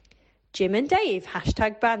Jim and Dave,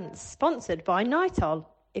 #Bants, sponsored by Nitol.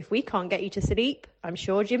 If we can't get you to sleep, I'm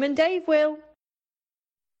sure Jim and Dave will.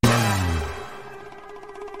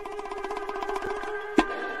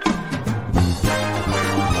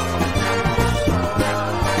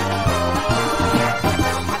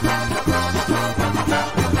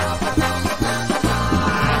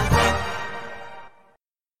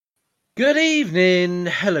 Good evening.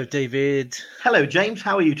 Hello, David. Hello, James.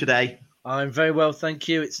 How are you today? I'm very well, thank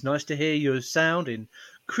you. It's nice to hear your sound in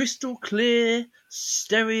crystal clear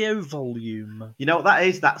stereo volume. You know what that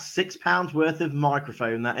is? That's £6 worth of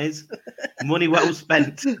microphone. That is money well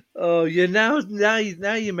spent. Oh, yeah. Now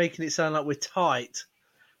you're making it sound like we're tight.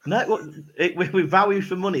 No, we value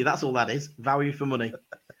for money. That's all that is. Value for money.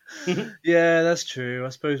 Yeah, that's true. I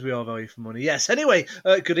suppose we are value for money. Yes. Anyway,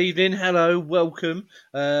 good evening. Hello. Welcome.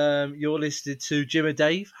 You're listening to Jim and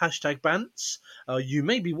Dave, #Bants. You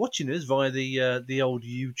may be watching us via the old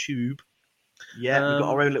YouTube. Yeah, we've got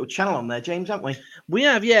our own little channel on there, James, haven't we? We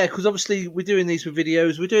have, yeah, because obviously we're doing these with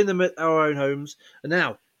videos. We're doing them at our own homes. And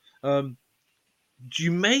now,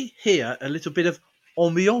 you may hear a little bit of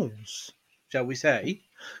ambiance, shall we say,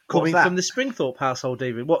 coming from the Springthorpe household,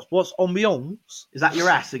 David. What's ambiance? Is that your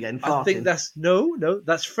ass again? Farting? I think that's no,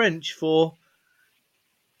 that's French for.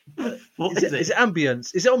 What is it? Is it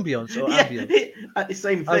ambience? Is it ambiance or ambience? It's the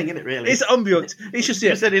same thing, isn't it? Really, it's ambiance. It's just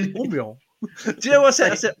you said in ambiance. Do you know what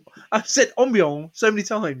I said? I said ambiance so many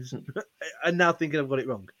times, and now thinking I've got it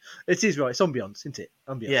wrong. It is right. It's ambiance, isn't it?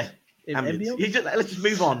 Ambiance. Yeah. Ambience. Let's just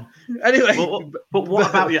move on. Anyway, but what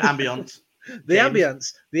about your ambience? The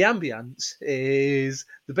ambience is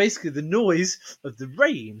basically the noise of the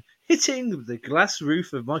rain hitting the glass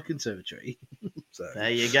roof of my conservatory. So, there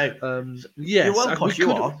you go. Yes, you're well posh,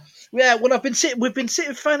 you are. Yeah, well, we've been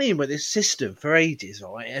sitting fannying with this system for ages,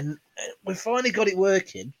 right? And we finally got it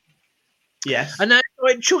working. Yes. And now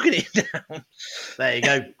we're chucking it down. There you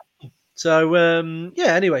go. So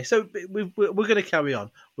yeah. Anyway, so we're going to carry on.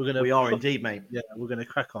 We are indeed, mate. Yeah, we're going to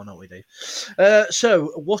crack on, aren't we, Dave? So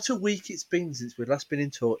what a week it's been since we've last been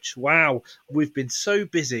in touch. Wow, we've been so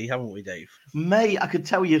busy, haven't we, Dave? Mate, I could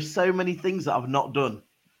tell you so many things that I've not done.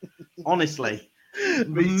 Honestly,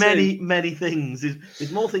 many things.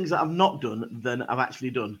 There's more things that I've not done than I've actually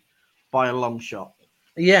done by a long shot.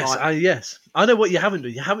 Yes, yes. I know what you haven't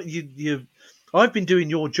done. You. I've been doing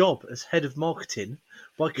your job as head of marketing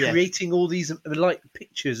by creating all these like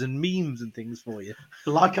pictures and memes and things for you.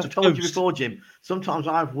 Like I've told you before, Jim, sometimes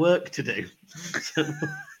I have work to do.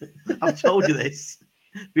 I've told you this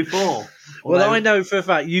before. Well, I know for a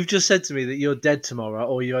fact you've just said to me that you're dead tomorrow,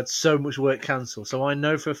 or you had so much work cancelled. So I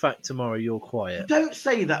know for a fact tomorrow you're quiet. Don't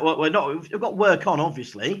say that. Well, we're not. We've got work on,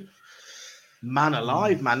 obviously. Man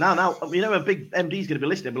alive, man. Now, you know, a big MD's going to be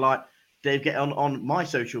listening, but like, Dave, get on my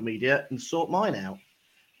social media and sort mine out.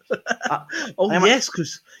 Yes,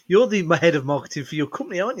 because you're the head of marketing for your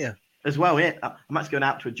company, aren't you? As well, yeah. I'm actually going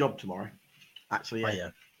out to a job tomorrow. Actually,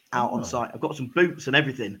 yeah. Out on site. I've got some boots and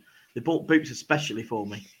everything. They bought boots especially for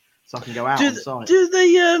me, so I can go out on site. Do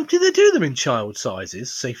they do them in child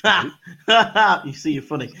sizes? Safety boot? You see, you're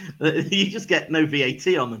funny. You just get no VAT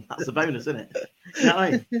on them. That's a bonus, isn't it? You know what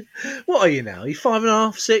I mean? What are you now? Are you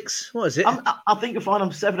 5.5, 6? What is it? I think you'll find I'm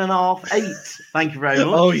 7.5, 8. Thank you very much.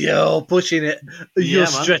 Oh, yeah, pushing it. You're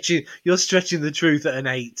stretching the truth at an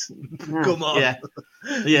 8. Come on. Yeah,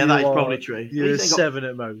 that is probably true. You're a 7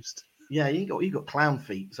 at most. Yeah, you got clown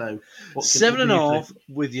feet. So 7.5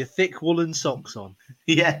 with your thick woolen socks on.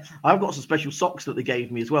 Yeah, I've got some special socks that they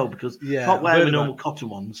gave me as well because I can't wear the normal cotton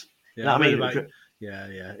ones. Yeah, you know what I mean?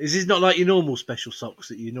 Yeah. Is this not like your normal special socks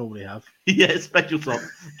that you normally have? Yeah, special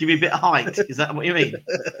socks. Give me a bit of height. Is that what you mean?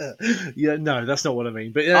 Yeah, no, that's not what I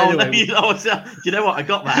mean. But anyway, do you know what? I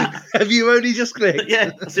got that. Have you only just clicked?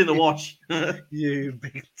 Yeah, that's in the wash. You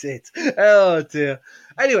big tit. Oh dear.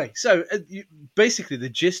 Anyway, so basically the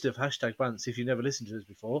gist of #Bants, if you've never listened to us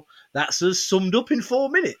before, that's us summed up in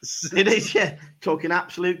 4 minutes. It is, yeah. Talking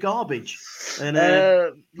absolute garbage and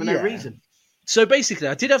for no reason. So basically,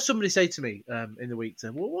 I did have somebody say to me in the week,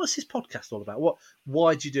 well, what's this podcast all about?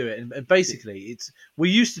 Why do you do it? And basically, we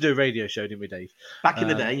used to do a radio show, didn't we, Dave? Back in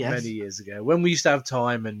the day, yes. Many years ago, when we used to have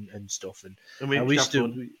time and stuff. And we used to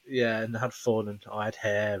have fun. Yeah, and had fun, and I had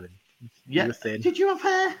hair, and you were thin. Did you have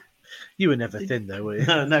hair? You were never thin, though, were you?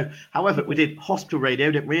 No. However, we did hospital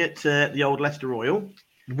radio, didn't we, at the old Leicester Royal?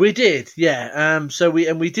 We did, yeah. So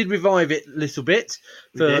we did revive it a little bit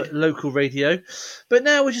for local radio, but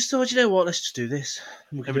now we just thought, you know what, let's just do this.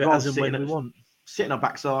 We can do it as and when we want. Sitting on our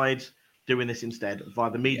backside, doing this instead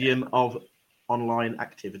via the medium of online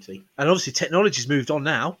activity. And obviously, technology's moved on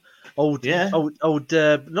now. Old, Yeah. old.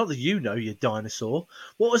 Not that you know, you dinosaur.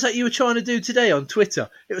 What was that you were trying to do today on Twitter?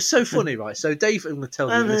 It was so funny, right? So Dave, I'm going to tell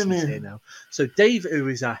the listeners here now. So Dave, who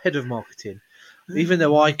is our head of marketing, even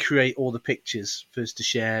though I create all the pictures for us to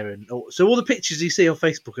share, and so all the pictures you see on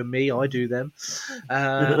Facebook are me, I do them.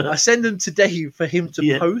 I send them to Dave for him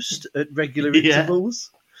to post at regular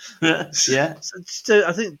intervals. Yeah. So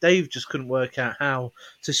I think Dave just couldn't work out how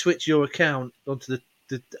to switch your account onto the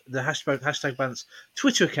hashtag Bants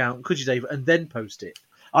Twitter account, could you, Dave, and then post it?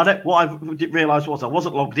 What I didn't realise was I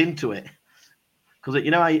wasn't logged into it because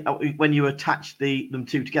you know when you attach them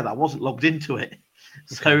two together, I wasn't logged into it.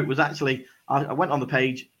 So it was actually I went on the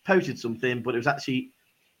page, posted something, but it was actually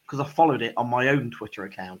because I followed it on my own Twitter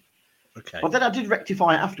account. Okay. But then I did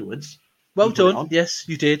rectify it afterwards. Well done. Yes,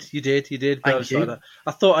 you did. Thank you.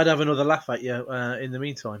 I thought I'd have another laugh at you in the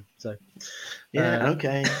meantime. So yeah,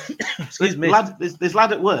 okay. Excuse me. There's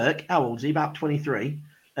lad at work. How old is he? About 23.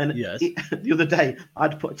 And the other day,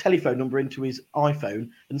 I'd put a telephone number into his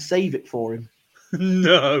iPhone and save it for him.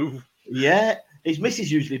 No. Yeah, his missus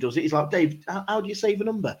usually does it. He's like, Dave, how do you save a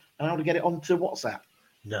number and how to get it onto WhatsApp?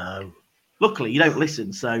 No. Luckily, you don't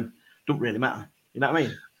listen, so it don't really matter. You know what I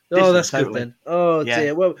mean? Oh, that's good then. Oh Yeah.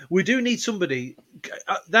 dear. Well, we do need somebody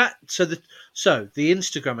So the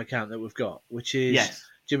Instagram account that we've got, which is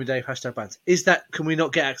Jim and Dave #Bands, is that? Can we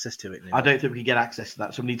not get access to it now? I don't think we can get access to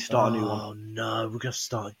that, so we need to start a new one. Oh no, we're gonna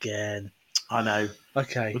start again. I know.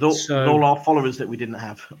 Okay. With all our followers that we didn't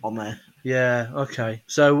have on there. Yeah. Okay.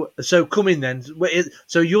 So come in then.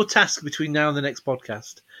 So your task between now and the next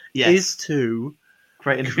podcast is to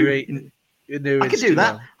create a new. I can do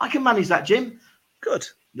that. I can manage that, Jim. Good.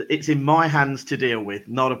 It's in my hands to deal with.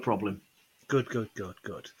 Not a problem. Good.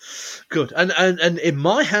 And in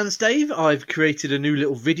my hands, Dave, I've created a new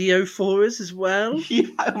little video for us as well. Yeah,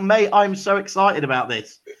 mate, I'm so excited about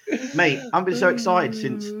this. Mate, I've been so excited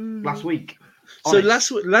since last week. Honest.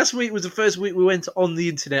 So last week was the first week we went on the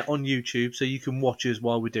internet on YouTube, so you can watch us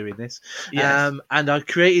while we're doing this. Yes. And I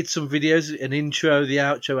created some videos, an intro, the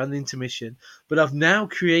outro, and the intermission. But I've now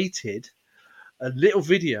created a little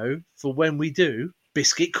video for when we do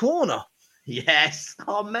Biscuit Corner. Yes.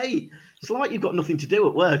 Oh, mate. It's like you've got nothing to do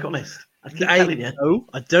at work, honest. I keep telling you. No,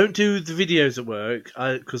 I don't do the videos at work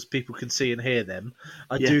because people can see and hear them.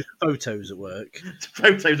 I do photos at work.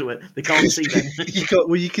 Photos at work. They can't see them.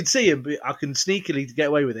 You can see them, but I can sneakily get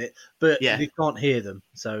away with it. But you can't hear them.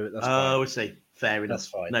 So that's fine. Oh, I see. Fair enough. That's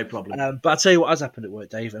fine. No problem. But I'll tell you what has happened at work,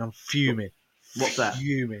 Dave, and I'm fuming. What's that?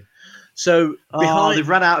 Fuming. So they've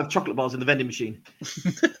run out of chocolate bars in the vending machine.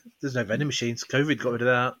 There's no vending machines. COVID got rid of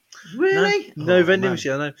that. Really? No vending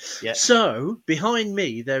machine. I know. Yeah. So behind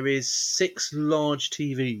me there is 6 large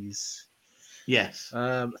TVs. Yes.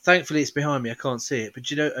 Thankfully it's behind me. I can't see it,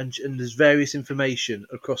 but you know, and there's various information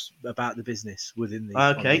about the business within the.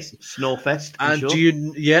 Okay. Snorefest. And sure.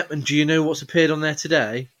 do you know what's appeared on there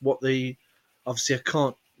today? Obviously I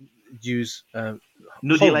can't use.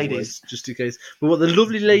 Nuddy ladies, just in case. But what the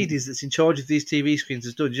lovely ladies that's in charge of these TV screens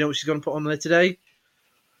has done? Do you know what she's going to put on there today?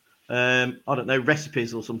 I don't know,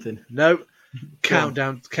 recipes or something. No,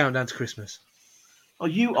 countdown to Christmas. Oh,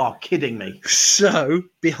 you are kidding me! So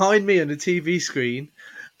behind me on the TV screen,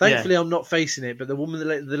 thankfully I'm not facing it, but the woman,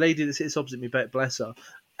 the lady that sits opposite me, bless her,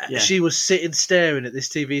 she was sitting staring at this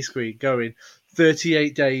TV screen, going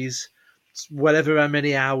 38 days, whatever how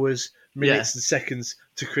many hours, minutes and seconds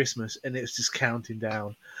to Christmas, and it was just counting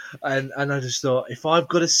down. And I just thought, if I've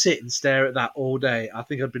got to sit and stare at that all day, I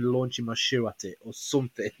think I'd be launching my shoe at it or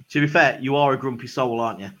something. To be fair, you are a grumpy soul,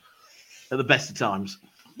 aren't you? At the best of times.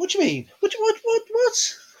 What do you mean?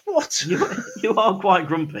 What? You are quite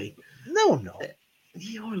grumpy. No, I'm not.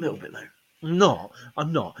 You're a little bit though. No,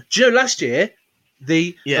 I'm not. Do you know last year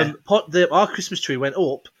our Christmas tree went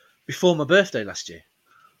up before my birthday last year?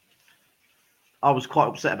 I was quite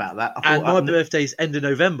upset about that. And my birthday's end of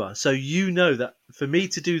November, so you know that for me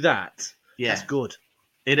to do that, that's good.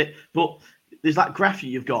 But there's that graph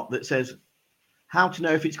you've got that says, how to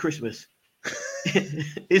know if it's Christmas.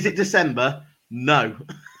 Is it December? No.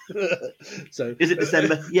 So is it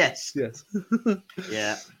December? Yes.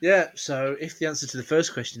 Yeah. Yeah, so if the answer to the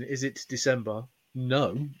first question is it December,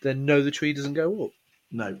 no, then no, the tree doesn't go up.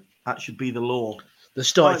 No, that should be the law. They're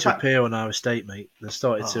starting to appear on our estate, mate. They're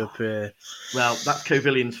starting to appear. Well, that's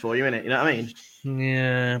Covillians for you, innit? You know what I mean?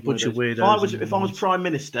 Yeah, bunch of weirdos. If I was Prime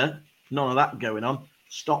Minister, none of that going on.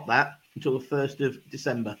 Stop that until the 1st of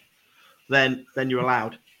December. Then you're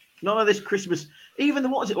allowed. None of this Christmas. Even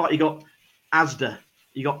what is it like? You got Asda,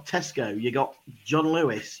 you got Tesco, you got John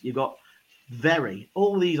Lewis, you got Very.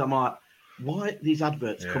 All these, I'm like, why are these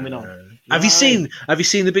adverts coming on? Have you seen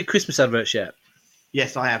the big Christmas adverts yet?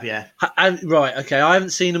 Yes, I have. Yeah, Right, okay. I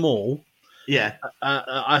haven't seen them all. yeah,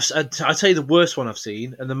 I tell you the worst one I've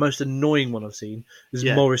seen and the most annoying one I've seen is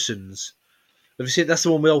Yeah. Morrison's. Have you seen? That's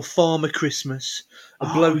the one with old Farmer Christmas. A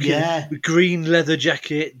Oh, bloke yeah. in a green leather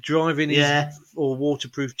jacket driving his Yeah. or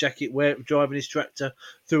waterproof jacket, driving his tractor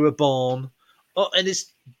through a barn. Oh, and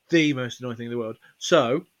it's the most annoying thing in the world.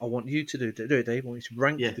 So I want you to do it, Dave. I want you to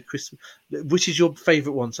rank Yeah. the Christmas. Which is your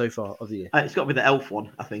favourite one so far of the year? It's got to be the elf one,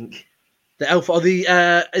 I think. The elf or the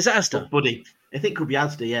is that Asda? Oh, Buddy. I think it could be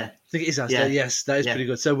Asda, yeah. I think it is Asda. Yeah. Yes, that is Yeah. pretty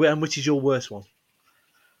good. So, and which is your worst one? Do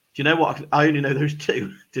you know what? I only know those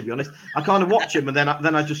two, to be honest. I kind of watch them and then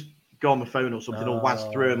I just go on my phone or something or whiz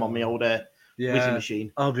through them on my old whizzing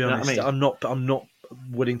machine. I'll be You know honest. what I mean? I'm not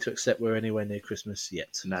willing to accept we're anywhere near Christmas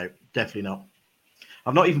yet. No, definitely not.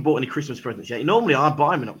 I've not even bought any Christmas presents yet. Normally I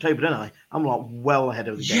buy them in October, don't I? I'm like well ahead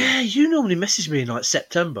of the game. Yeah, you normally message me in like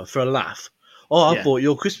September for a laugh. Oh, I Yeah. bought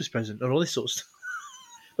your Christmas present and all this sort of stuff.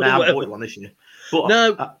 No, I Whatever. bought one this year. But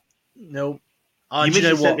No. you do you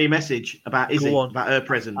know sent what? me a message about Izzy, Go on. about her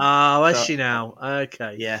present. Oh, is So- she now?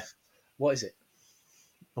 Okay. Yeah. What is it?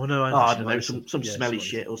 Oh no, I don't know, some yeah, smelly something.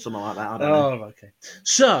 shit or something like that. I don't know. Oh, okay.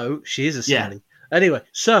 So she is a Yeah. smelly. Anyway,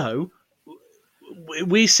 so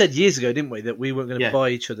we said years ago, didn't we, that we weren't going to Yeah. buy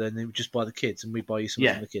each other and then just buy the kids, and we buy you something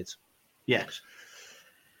Yeah. for the kids. Yes.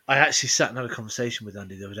 I actually sat and had a conversation with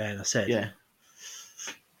Andy the other day, and I said, Yeah.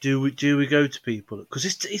 "Do we go to people? Because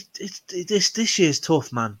this year's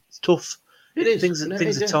tough, man. It's tough. It is. Things No,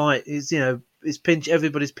 things it are is. tight. It's it's pinch.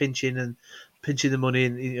 Everybody's pinching the money,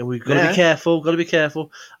 and we've got to Yeah. be careful. Got to be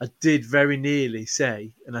careful. I did very nearly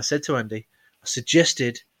say, and I said to Andy, I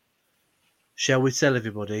suggested, shall we tell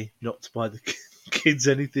everybody not to buy the kids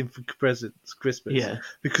anything for presents, Christmas? Yeah.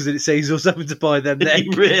 because it saves us having to buy them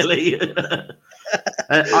next. Really?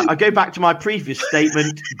 I go back to my previous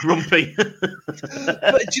statement, grumpy.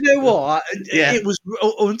 But do you know what? Yeah. It was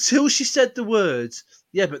until she said the words.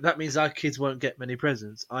 Yeah, but that means our kids won't get many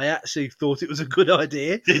presents. I actually thought it was a good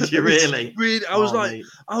idea. Did you really? Really, I was Oh, like, mate.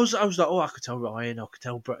 I was like, oh, I could tell Ryan, I could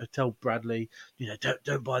tell Bradley,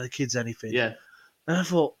 don't buy the kids anything. Yeah. And I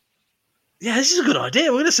thought, yeah, this is a good idea.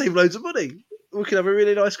 We're going to save loads of money. We could have a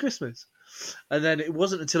really nice Christmas. And then it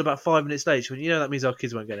wasn't until about 5 minutes later she went, that means our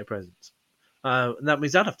kids won't get any presents. And that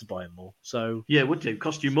means I'd have to buy them more. So Yeah, it would do.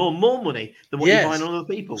 Cost you more money than what Yes. you're buying on other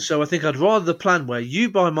people. I think I'd rather the plan where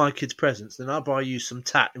you buy my kids presents than I buy you some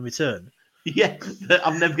tat in return. Yeah, that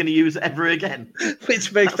I'm never going to use ever again.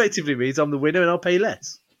 Which effectively means I'm the winner and I'll pay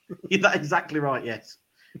less. Yeah, that's exactly right, yes.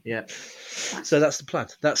 Yeah. So that's the plan.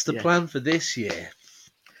 That's the Yeah. plan for this year.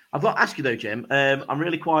 I've got to ask you, though, Jim, I'm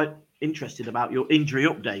really quite interested about your injury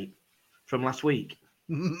update from last week.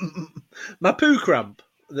 My poo cramp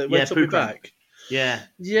that Yeah, went up poo my cramp. back. Yeah.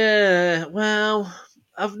 Yeah, well,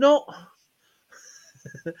 I've not.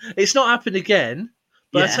 It's not happened again,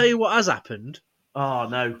 but Yeah. I tell you what has happened. Oh,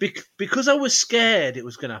 no. Because I was scared it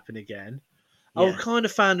was going to happen again, I Yeah. kind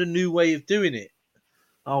of found a new way of doing it.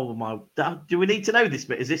 Oh, my. Do we need to know this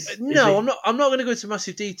bit? Is this. No, I'm not. I'm not going to go into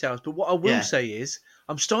massive details. But what I will Yeah. say is,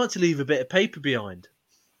 I'm starting to leave a bit of paper behind.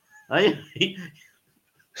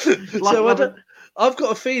 So I've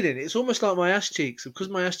got a feeling it's almost like my ass cheeks, because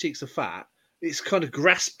my ass cheeks are fat. It's kind of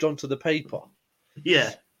grasped onto the paper,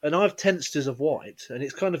 Yeah. and I've tensters of white, and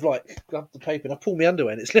it's kind of like grabbed the paper, and I pull my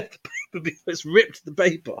underwear, and it's left the paper because it's ripped the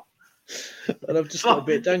paper, and I've just got a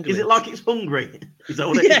bit dangling. Is it like it's hungry? Is that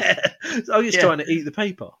what it is? Yeah, I'm just Yeah. trying to eat the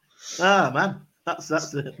paper. Ah, man. That's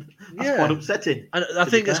Yeah. quite upsetting. And I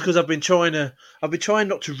To think be it's fair. because I've been trying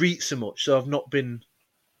not to read so much, so I've not been.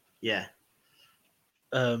 Yeah.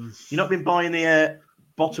 You've You've not been buying the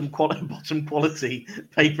bottom quality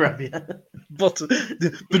paper, have you? bottom.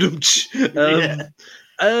 Yeah.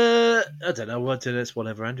 I don't know. It's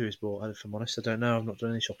whatever Andrew's bought. If I'm honest, I don't know. I've not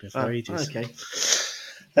done any shopping for Oh, ages. okay.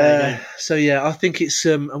 There you go. So yeah, I think it's.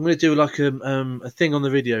 I'm going to do like a thing on the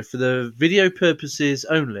video for the video purposes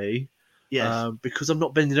only. Yes. Because I'm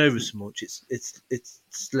not bending over so much.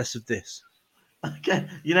 It's less of this. Okay.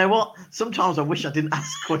 You know what? Sometimes I wish I didn't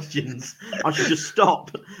ask questions. I should just stop,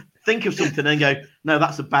 think of something, and go, "No,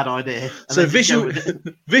 that's a bad idea." And So then just go visual with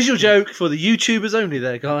it. visual joke for the YouTubers only,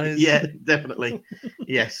 there, guys. Yeah, definitely.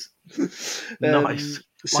 Yes. Nice. Like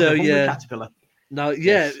So a hungry yeah, caterpillar. no,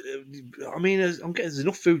 yeah. Yes. I mean, I'm getting there's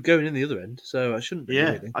enough food going in the other end, so I shouldn't be.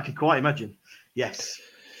 Yeah, Really. I can quite imagine. Yes.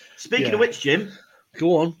 Speaking Yeah. of which, Jim,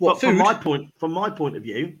 Go on. What from food? my point of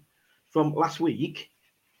view, from last week,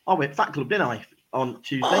 I went Fat Club, didn't I, on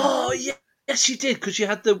Tuesday? Oh yeah, yes, you did, because you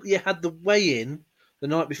had the weigh in the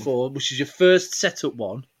night before, which is your first setup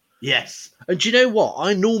one. Yes. And do you know what?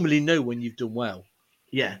 I normally know when you've done well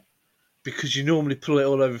Yeah. because you normally pull it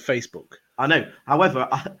all over Facebook. I know. However,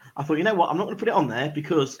 I thought, you know what? I'm not going to put it on there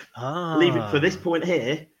because leave it for this point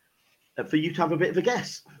here for you to have a bit of a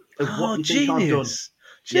guess of what you think I've done. Genius.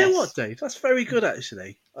 Do you know what, Dave? That's very good,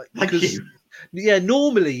 actually. Thank you. Yeah,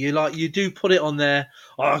 normally you do put it on there.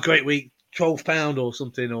 Oh, great week, £12 or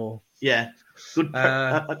something, or yeah, good.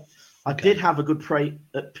 I did have a good pray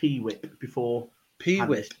at P-Whip before.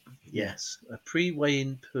 P-Whip, yes, a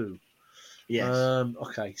pre-weighing poo. Yes.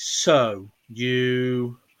 Okay, so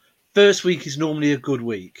first week is normally a good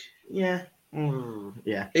week. Yeah.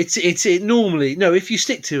 Yeah. It normally if you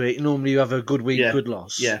stick to it, normally you have a good week, good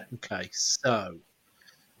loss. Yeah. Okay, so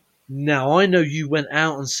now I know you went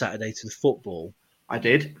out on Saturday to the football. I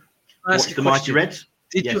did. Watched the Mighty Reds.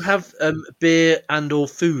 Did you have beer and or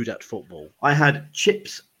food at football? I had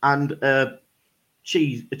chips and a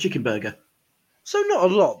chicken burger. So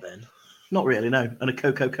not a lot then. Not really, no. And a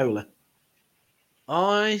Coca-Cola.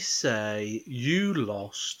 I say you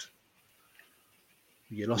lost.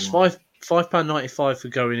 You lost £5.95 for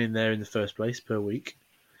going in there in the first place per week.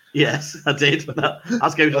 Yes, I did.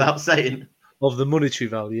 That's going without saying. Of the monetary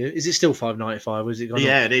value, is it still £5.95? Or is it gone?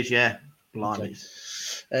 Yeah, it is. Yeah, blimey.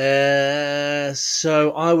 Okay.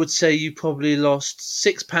 So I would say you probably lost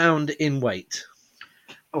 £6 in weight.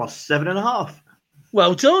 I lost 7.5.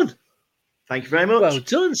 Well done. Thank you very much. Well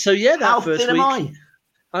done. So yeah, that How first thin week. am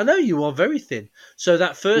I know you are very thin. So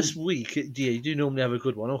that first week, you do normally have a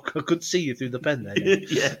good one. Oh, I couldn't see you through the pen there.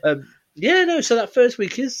 Yeah. So that first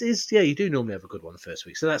week is you do normally have a good one the first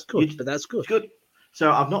week. So that's good. That's good. Good. So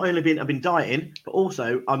I've not only been dieting, but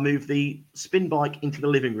also I moved the spin bike into the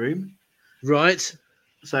living room. Right.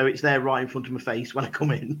 So it's there right in front of my face when I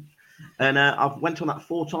come in. And I've went on that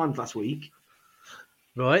 4 times last week.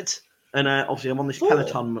 Right. And obviously I'm on this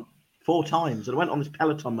Peloton 4 times. And I went on this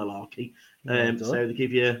Peloton malarkey. So they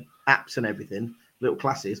give you apps and everything, little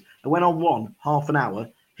classes. I went on one, half an hour,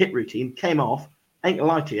 hit routine, came off, ain't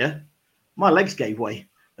gonna lie to you, my legs gave way.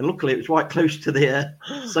 And luckily it was right close to the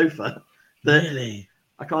sofa. Really?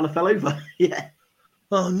 I kind of fell over. Yeah.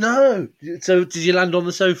 Oh, no. So did you land on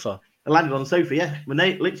the sofa? I landed on the sofa, yeah. My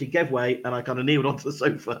knee literally gave way and I kind of kneeled onto the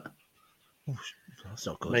sofa. Oh, that's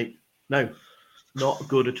not good. Mate, no, not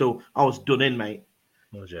good at all. I was done in, mate.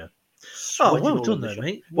 Oh, yeah. Sweating well all done, over though, the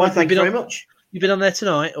mate. Well, thank you very much. You've been on there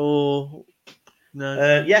tonight, or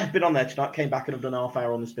no? Yeah, been on there tonight. Came back and I've done half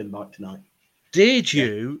hour on the spin bike tonight. Did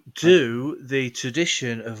you do the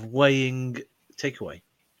tradition of weighing takeaway?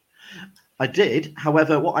 I did.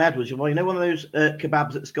 However, what I had was, one of those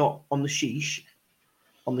kebabs that's got on the sheesh,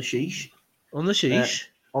 On the sheesh? on the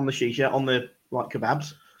sheesh, yeah, on the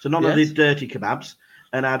kebabs. So none of these dirty kebabs,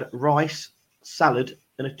 and I had rice, salad,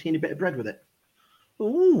 and a teeny bit of bread with it.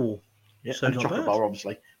 Ooh. Yeah, So and a not chocolate bad. bar,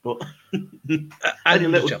 obviously, but And only a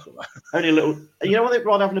little. chocolate bar. Only a little. You know,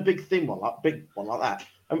 rather having a big one like that,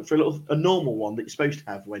 I went for a normal one that you're supposed to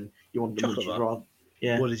have when you want the Chocolate munchies. bar? Rather,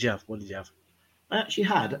 yeah. What did you have? I actually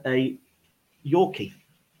had a Yorkie.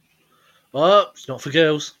 Oh, it's not for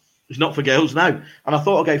girls. It's not for girls, no. And I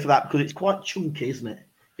thought I'd go for that because it's quite chunky, isn't it?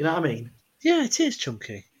 You know what I mean? Yeah, it is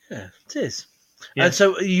chunky. Yeah, it is. Yeah. And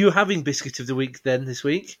so, are you having biscuit of the week then this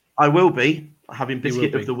week? I will be having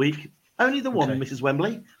biscuit be. of the week. Only the one, Okay. Mrs.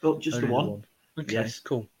 Wembley, but just Only the one. Okay, Yes.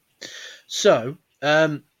 cool. So,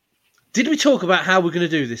 did we talk about how we're going to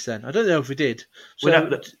do this then? I don't know if we did.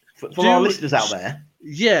 So, For our listeners out there,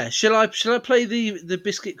 yeah, shall I play the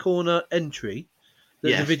biscuit corner entry,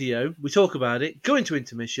 the Yes. video? We talk about it, go into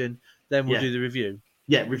intermission, then we'll Yeah. do the review.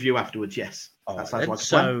 yeah, review afterwards. Yes, All that right sounds then. like a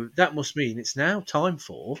plan. So that must mean it's now time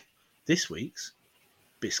for this week's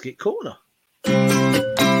biscuit corner.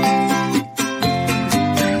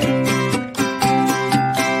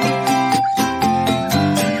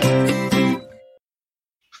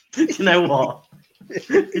 You know what?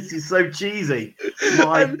 This is so cheesy.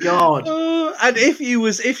 My God. And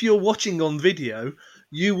if you're watching on video,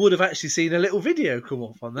 you would have actually seen a little video come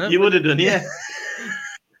up on that. You would have done, yeah.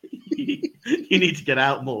 You need to get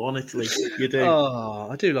out more, honestly. You do. Oh,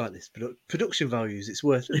 I do like this production values. It's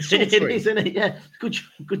worth it. It's all It free. is, isn't it? Yeah.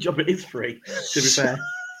 Good job it is free, to be fair.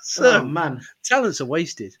 So, Oh, man. talents are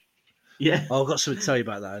wasted. Yeah. I've got something to tell you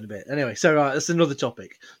about that in a bit. Anyway, so that's another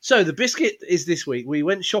topic. So the biscuit is this week. We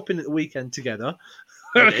went shopping at the weekend together.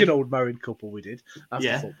 Like an old married couple we did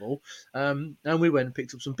after football. And we went and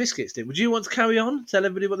picked up some biscuits. Would you want to carry on? Tell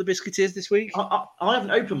everybody what the biscuit is this week? I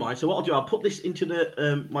haven't opened mine, so what I'll do, I'll put this into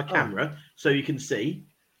the my camera so you can see.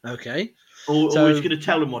 Okay. Or are you just going to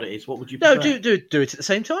tell them what it is? What would you prefer? No, do it at the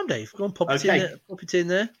same time, Dave. Go on, pop it in there. Pop it in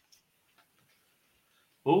there.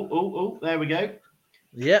 Oh, there we go.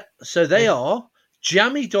 Yeah, so they are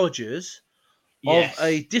Jammy Dodgers Yes. of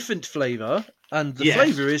a different flavour. And the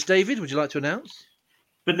flavour is, David, would you like to announce?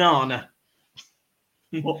 Banana.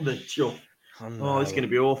 What the chuff? Oh, It's going to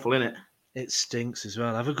be awful, isn't it? It stinks as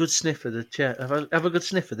well. Have a good sniff of the chair. Have a good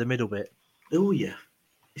sniff of the middle bit. Oh, yeah.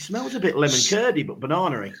 It smells a bit lemon curdy, but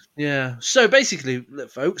banana-y. Yeah. So basically,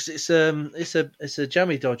 look, folks, it's a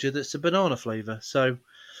jammy dodger that's a banana flavour. So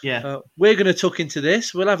Yeah. we're going to tuck into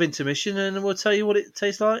this. We'll have intermission, and we'll tell you what it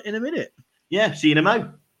tastes like in a minute. Yeah, see you in a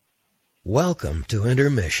mo. Welcome to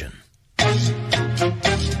Intermission.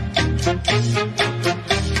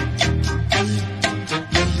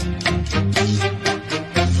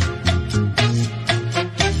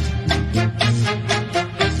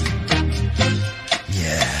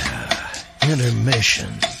 Yeah, intermission.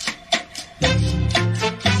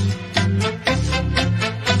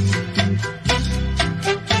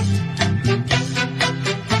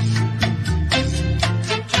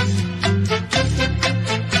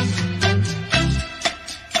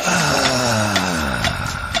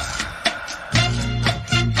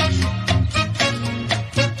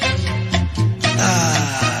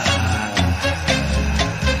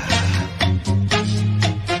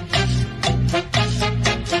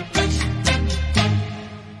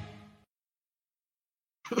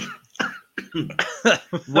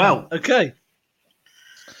 Well, Okay.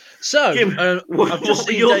 So Jim, what I've just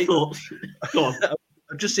were seen your Dave, thoughts? Go on.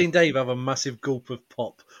 I've just seen Dave have a massive gulp of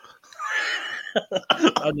pop.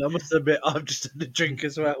 I must admit, I've just had a drink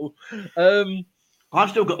as well. I've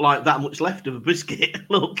still got like that much left of a biscuit.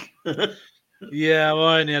 Look. Yeah, well,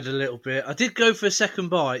 I only had a little bit. I did go for a second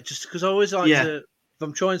bite just because I always like Yeah. to. If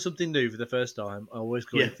I'm trying something new for the first time, I always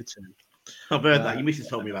go in Yeah. for two. I've heard that. Your missus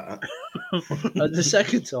told me about that. And the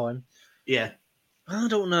second time, Yeah. I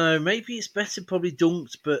don't know. Maybe it's better probably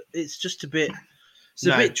dunked, but it's just a bit. It's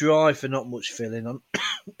No. a bit dry for not much filling on.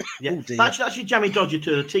 Yeah. Oh, dear. That's your jammy dodger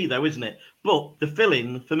to the tea, though, isn't it? But the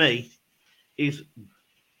filling for me is,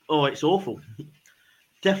 it's awful.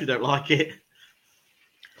 Definitely don't like it.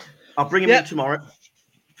 I'll bring him Yeah. in tomorrow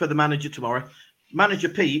for the manager tomorrow. Manager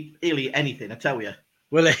Pete, he'll eat anything, I tell you.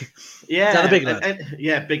 Will he? Yeah, Is that the big lad?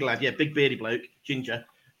 yeah, big lad. Yeah, big beardy bloke, ginger.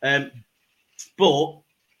 But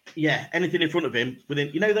yeah, anything in front of him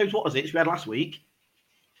within, those what was it we had last week?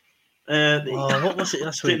 What was it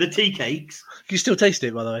last week? The tea cakes. Can you still taste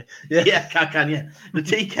it, by the way? Yeah. Yeah, I can. Yeah, the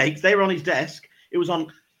tea cakes. They were on his desk. It was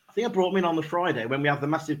on. I think I brought them in on the Friday when we have the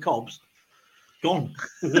massive cobs. Gone.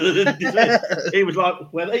 He was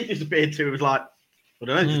like, where they disappeared to. It was like, I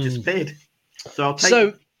don't know, just disappeared. So I'll take.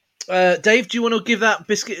 So, Dave, do you want to give that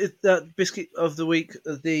biscuit of the week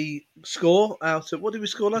the score out of what did we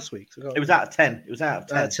score last week? It was out of 10. It was out of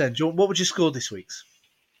 10. Out of 10. What would you score this week's?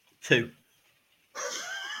 2.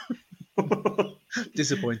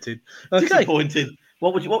 Disappointed. Okay. Disappointing.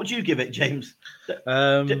 What would you give it, James?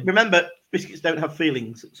 Remember, biscuits don't have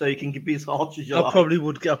feelings, so you can be as harsh as you like. I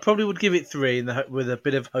probably would give it 3 with a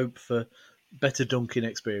bit of hope for better dunking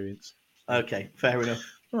experience. Okay, fair enough.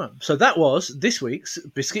 Right, so that was this week's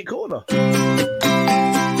Biscuit Corner.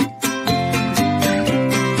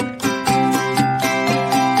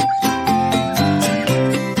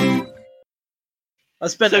 I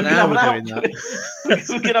spent an hour doing that.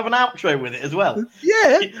 We could have an outro with it as well.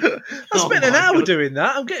 Yeah, I spent an hour God. doing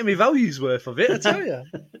that. I'm getting my values worth of it, I tell you.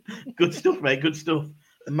 Good stuff, mate. Good stuff.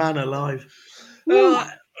 Man alive.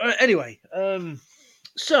 Anyway,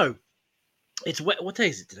 so it's what day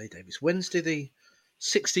is it today, Dave? It's Wednesday, the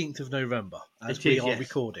 16th of November, as It we is, are yes.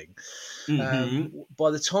 recording. Mhm. By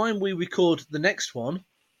the time we record the next one,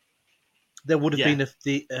 there would have Yeah. been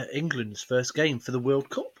the England's first game for the World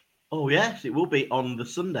Cup. Oh, yes, it will be on the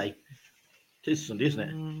Sunday. It is Sunday, isn't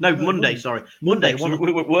it? No, Monday, sorry. Monday, 'cause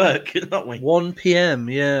we at work, aren't we? 1 p.m.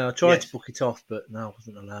 Yeah, I tried Yes. to book it off, but no, I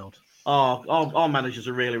wasn't allowed. Our managers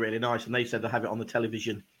are really, really nice, and they said they'll have it on the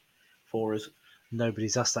television for us.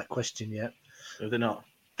 Nobody's asked that question yet. So they're not.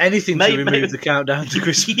 Anything Maybe- to remove maybe- the countdown to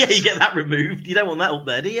Christmas. Yeah, you get that removed. You don't want that up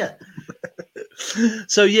there, do you?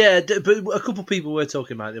 So yeah, but a couple of people were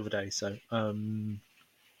talking about it the other day. So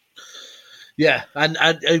yeah, and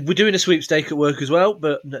we're doing a sweepstake at work as well.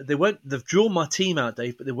 But they won't. They've drawn my team out,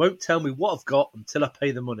 Dave, but they won't tell me what I've got until I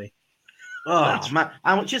pay the money. Oh, man.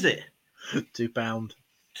 How much is it? £2.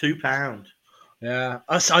 £2. Yeah,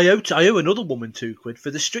 I owe another woman £2 for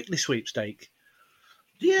the Strictly sweepstake.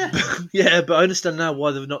 Yeah. Yeah, but I understand now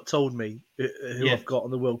why they've not told me who Yeah. I've got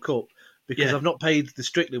on the World Cup. Because Yeah. I've not paid the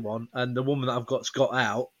Strictly one, and the woman that I've got's got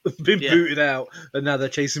out, been Yeah. booted out, and now they're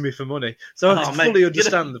chasing me for money. So I Oh, mate, fully you're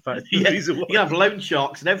understand the fact. Yeah, The reason you're why. going to have loan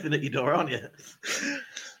sharks and everything at your door, aren't you?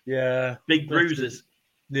 Yeah, Big bruises.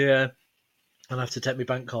 yeah. And I have to take my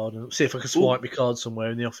bank card and see if I can swipe my card somewhere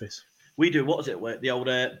in the office. We do, what was it, the old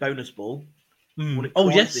bonus ball? Won it Oh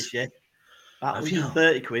twice yes, This year. About Have you?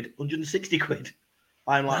 130 quid, 160 quid.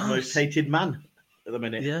 I'm like the most Nice. hated man. at the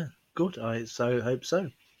minute. Yeah, good. I hope so.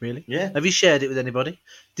 Really? Yeah. Have you shared it with anybody?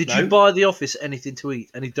 Did No. you buy the office anything to eat?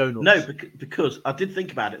 Any donuts? No, because I did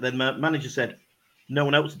think about it. Then my manager said, no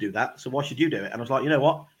one else to do that, so why should you do it? And I was like, you know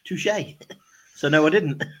what? Touche. So no, I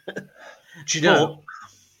didn't. Do you know?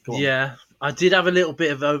 Go on. Yeah, I did have a little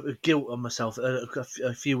bit of guilt on myself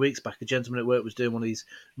a few weeks back. A gentleman at work was doing one of these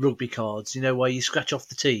rugby cards, where you scratch off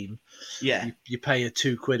the team. Yeah. You pay a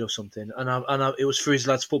 £2 or something, and it was for his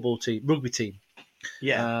lad's football team, rugby team.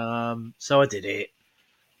 Yeah. So I did it.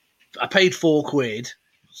 I paid £4,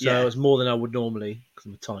 so it was more than I would normally because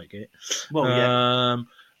I'm a tight git. Well, yeah.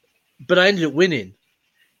 But I ended up winning.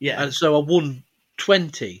 Yeah. And so I won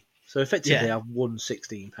 20. So effectively, Yeah. I won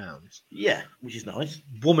 £16. Yeah, which is nice.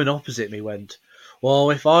 Woman opposite me went, well,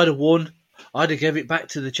 if I'd have won, I'd have given it back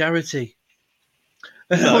to the charity.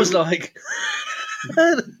 And No. I was like,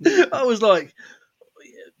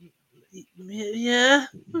 yeah,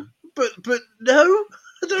 but no.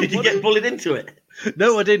 I don't Did you want get to. bullied into it?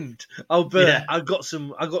 No, I didn't. Oh, but Yeah. I got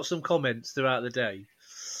some comments throughout the day.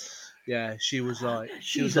 Yeah, she was like,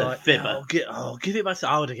 She's a fibber. Give it back to.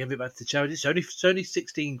 I would have given it back to the charity. It's only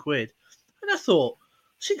 £16, and I thought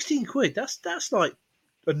 £16. That's like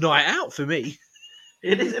a night out for me.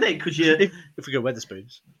 It is, isn't it? Because you. If we go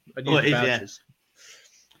Weatherspoons and Oh, use it the is, yeah. vouchers.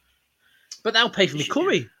 But that'll pay for me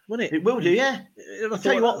curry, won't it? It will do, yeah. And I I'll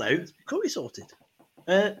tell you thought, what, though. curry sorted.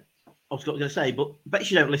 I was going to say, but I bet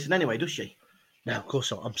she don't listen anyway, does she? No, of course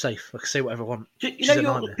not. I'm safe. I can say whatever I want. You She's know a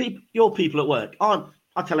your nightmare. your people at work.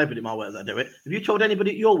 I tell everybody at my work that I do it. Have you told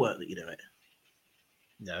anybody at your work that you do it?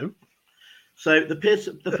 No. So the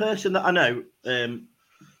person that I know,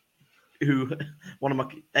 who one of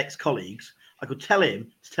my ex-colleagues, I could tell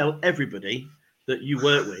him to tell everybody that you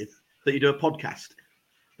work with that you do a podcast.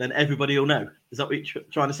 Then everybody will know. Is that what you're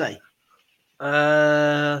trying to say?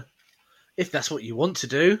 If that's what you want to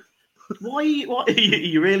do. Why? Are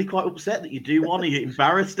you really quite upset that you do one? Are you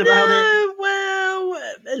embarrassed about it? No, well,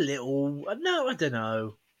 a little. No, I don't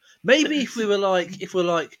know. Maybe if we're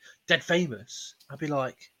like dead famous, I'd be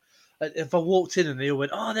like, if I walked in and they all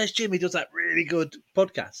went, "Oh, there's Jimmy does that really good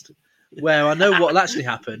podcast," where I know what'll actually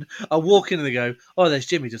happen. I walk in and they go, "Oh, there's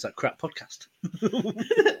Jimmy does that crap podcast."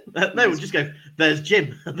 No, we'll just go, there's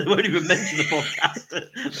Jim. They won't even mention the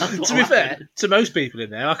podcast. To be fair, to most people in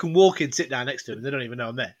there, I can walk in, sit down next to them, and they don't even know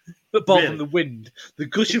I'm there. Apart from the wind, the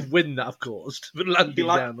gush of wind that I've caused, but landing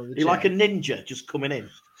down on the chair. You're like a ninja just coming in and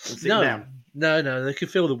sitting down. No, they can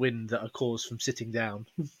feel the wind that I caused from sitting down.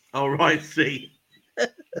 Oh, right, see.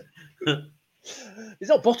 It's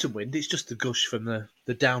not bottom wind, it's just the gush from the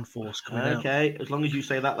downforce coming out. Okay, as long as you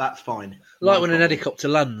say that, that's fine. Like No when an problem. helicopter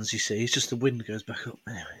lands, you see, it's just the wind goes back up.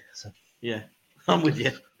 Anyway, so, Yeah, I'm with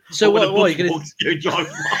you. so But what when are a you going bus walks, go drive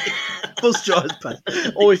by. bus drives past?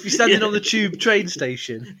 Or if you're standing Yeah. on the tube train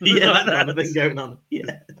station. Yeah, like that kind of thing going on.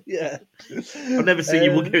 Yeah, Yeah. I've never seen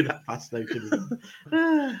you go that fast though. To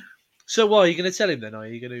me. So what, are you going to tell him then? Are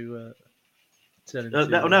you going to tell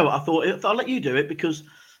him? No, I thought I'll let you do it because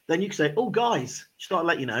then you can say, "Oh, guys," just thought I'd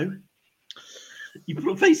let you know. You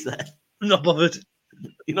put a face there. Not bothered.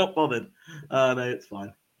 You're not bothered. No, it's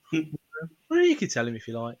fine. Well, you can tell him if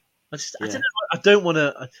you like. I Yeah. don't know. I don't want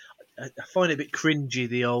to. I find it a bit cringy.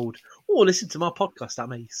 The old. Oh, listen to my podcast.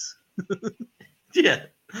 I'm Ace. Yeah.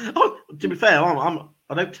 Oh, to be fair,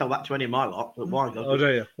 I don't tell that to any of my lot. But why? Oh,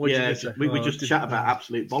 do you? What did Yeah, you say? we Oh, just did- chat about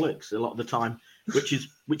absolute bollocks a lot of the time, which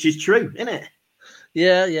is true, isn't it?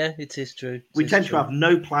 Yeah, it is true. We tend to have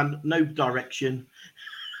no plan, no direction,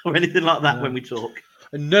 or anything like that when we talk.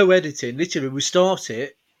 and no editing. Literally, we start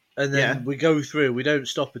it and then Yeah. we go through. We don't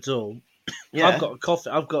stop at all. Yeah. I've got a cough.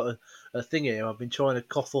 I've got a thing here. I've been trying to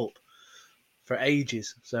cough up for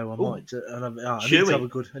ages, so I might. And I need to have a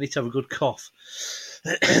good. I need to have a good cough.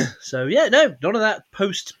 So yeah, no, none of that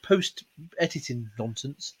post editing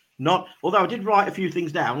nonsense. Not. Although I did write a few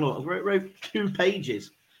things down. Look, I wrote 2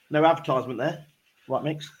 pages. No advertisement there. Right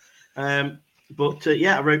mix. But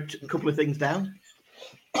yeah, I wrote a couple of things down.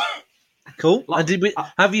 Cool. Like- and did we?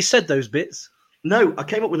 Have you said those bits? No, I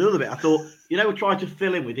came up with another bit. I thought, we try to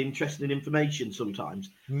fill in with interesting information sometimes.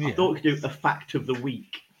 I Yeah. thought we could do a fact of the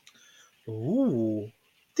week. Ooh.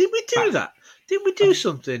 Did we do that? Did we do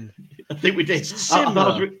something? I think we did.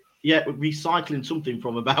 Similar. Recycling something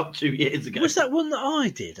from about 2 years ago. Was that one that I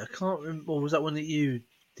did? I can't remember. Or was that one that you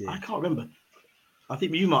did? I can't remember. I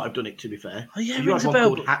think you might have done it, to be fair. Oh, yeah, you rings had a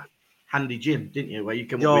one bell, called Handy Jim, didn't you? Where you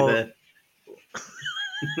come Yo. up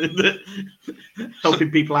with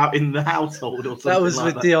helping people out in the household or something That was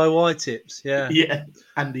like with that. DIY tips. Yeah. Yeah,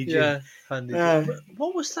 Handy Jim. Yeah. Handy. Uh,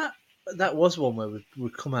 What was that? That was one where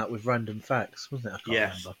we'd come out with random facts, wasn't it? I can't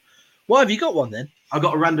Yes. remember. Well, have you got one then? I've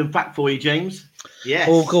got a random fact for you, James. Yes.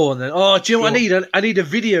 Oh, go on then. Oh, do you know what I Sure. need? I need a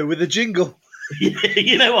video with a jingle.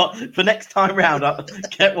 You know what? For next time round, I'll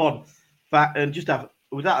get one fact and just have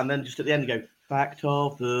with that, and then just at the end go fact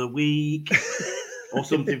of the week or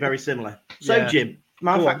something very similar. So, Yeah. Jim,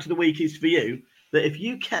 my Go fact on. of the week is for you that if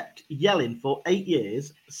you kept yelling for 8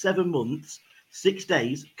 years, 7 months, 6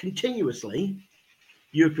 days continuously,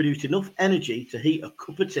 you have produced enough energy to heat a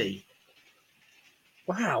cup of tea.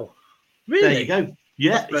 Wow. Really? There you go.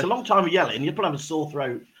 Yeah, That's it's a great. long time of yelling. You'll probably have a sore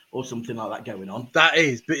throat or something like that going on. That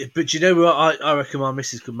is. But you know what? I reckon my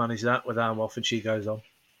missus could manage that with how often she goes on.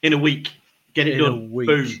 In a week, get it In done. a week.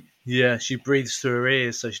 Boom. Yeah, she breathes through her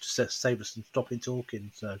ears, so she just saves us from stopping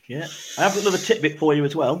talking. So Yeah, I have another tidbit for you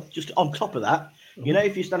as well. Just on top of that, you know,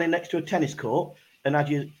 if you're standing next to a tennis court and had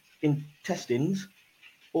your intestines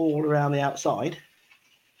all around the outside,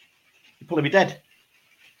 you'd probably be dead.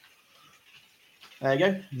 There you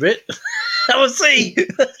go. Rit, that was C.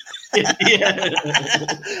 Yeah.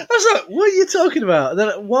 I was like, "What are you talking about?" And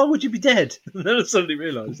then, why would you be dead? And then I suddenly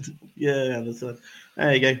realised. Yeah,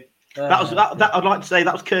 there you go. That I'd like to say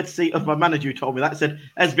that was courtesy of my manager who told me that. Said,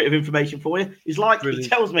 "There's a bit of information for you." He's like, Brilliant. he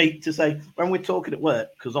tells me to say when we're talking at work,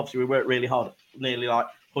 because obviously we work really hard, nearly like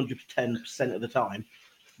 110% of the time.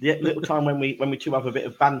 The little time when we two have a bit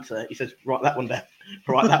of banter, he says, "Write that one down.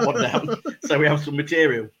 Write that one down." So we have some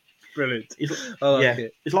material. Brilliant. He's, I like yeah,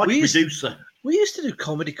 it. it's like We a used- producer We used to do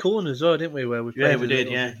comedy corners, as well, didn't we? Where we Yeah, played we a did,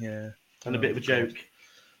 little- yeah. yeah. and a bit of a God. joke.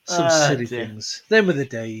 Some silly dear. things. Them were the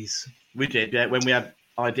days. We did, yeah, when we had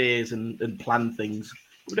ideas and planned things.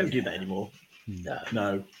 We don't do that anymore. No.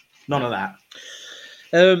 No, none of that.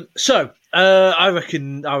 So I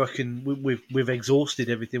reckon we've exhausted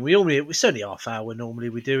everything. It's only half hour normally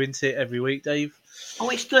we do, isn't it, every week, Dave? Oh,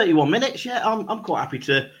 it's 31 minutes. Yeah, I'm quite happy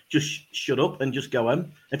to just shut up and just go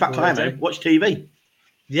home. In fact, Well, I am Dave. home. Watch TV.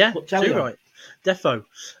 Yeah, What telly too on? right. Defo.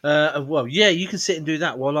 Well, yeah, you can sit and do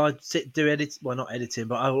that while I sit and do edit. Well, not editing,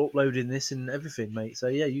 but I'm uploading this and everything, mate. So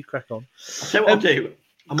yeah, you crack on. I'll tell you what I'll do.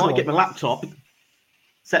 I go might on. get my laptop,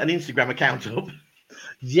 set an Instagram account up.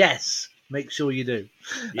 Yes, make sure you do.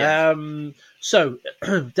 Yes. So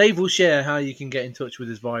Dave will share how you can get in touch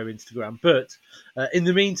with us via Instagram. But in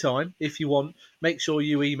the meantime, if you want, make sure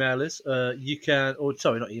you email us. You can, or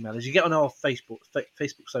sorry, not email us. You get on our Facebook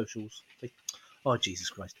socials. Oh, Jesus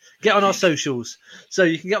Christ. Get on our socials. So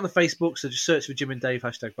you can get on the Facebook, so just search for Jim and Dave,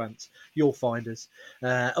 #Bants. You'll find us.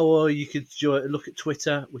 Or you could look at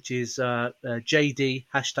Twitter, which is JD,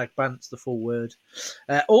 #Bants, the full word.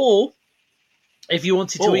 Or if you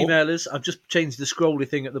wanted to Or- email us, I've just changed the scrolly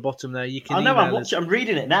thing at the bottom there. You can I know. email I'm us. watching. I'm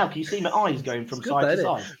reading it now. Can you see my eyes going from It's good, side to isn't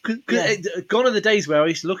side? it? Gone are the days where I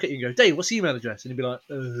used to look at you and go, Dave, what's the email address? And he'd be like,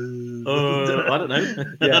 I don't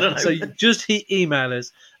know. Yeah. I don't know. So you just email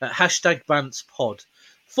us at #BantsPod.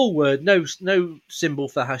 Full word, no symbol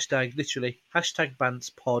for hashtag, literally,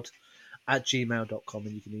 #BantsPod @gmail.com,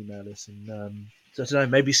 and you can email us. And so I don't know,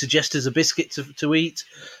 maybe suggest us a biscuit to eat.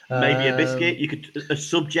 Maybe a biscuit. You could a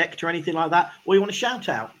subject or anything like that, or you want a shout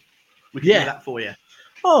out. We can Yeah. do that for you.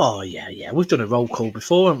 Oh, yeah. We've done a roll call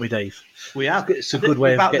before, haven't we, Dave? We have. It's a good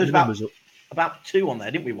way of getting the numbers up. About 2 on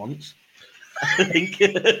there, didn't we? Once, I think.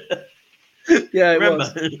 Yeah, it Remember?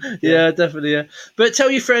 was. Yeah, definitely. Yeah, but tell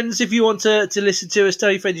your friends if you want to listen to us.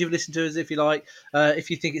 Tell your friends you've listened to us if you like. If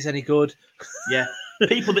you think it's any good. Yeah.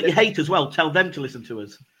 People that you hate as well, tell them to listen to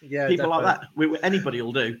us. Yeah, People definitely. like that. Anybody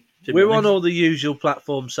will do. to be We're on honest. all the usual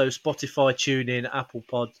platforms, so Spotify, TuneIn, Apple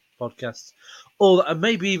Podcasts, and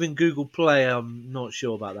maybe even Google Play. I'm not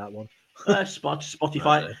sure about that one.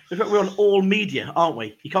 Spotify. We're on all media, aren't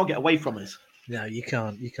we? You can't get away from us. No, you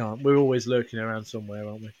can't. We're always lurking around somewhere,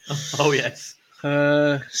 aren't we? Oh yes.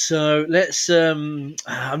 So let's.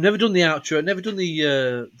 I've never done the outro. I've never done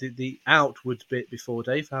the outward bit before,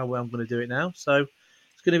 Dave. How I'm going to do it now. So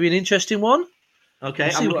it's going to be an interesting one. Okay,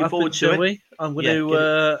 We'll see I'm what looking forward happens, to shall it. we? I'm going Yeah,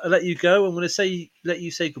 to let you go. I'm going to let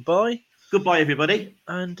you say goodbye, Goodbye, everybody.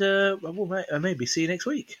 and maybe see you next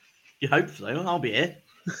week. You hope so. I'll be here.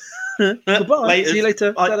 Goodbye. See you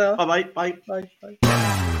later. Bye. Ta-da. Bye. Bye. Bye. Bye.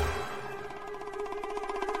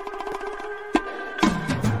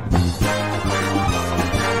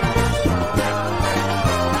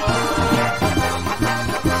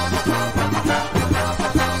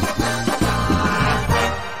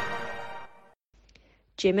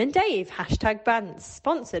 Jim and Dave, #Bants,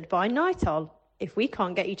 sponsored by Nitol. If we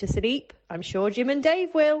can't get you to sleep, I'm sure Jim and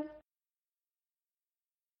Dave will.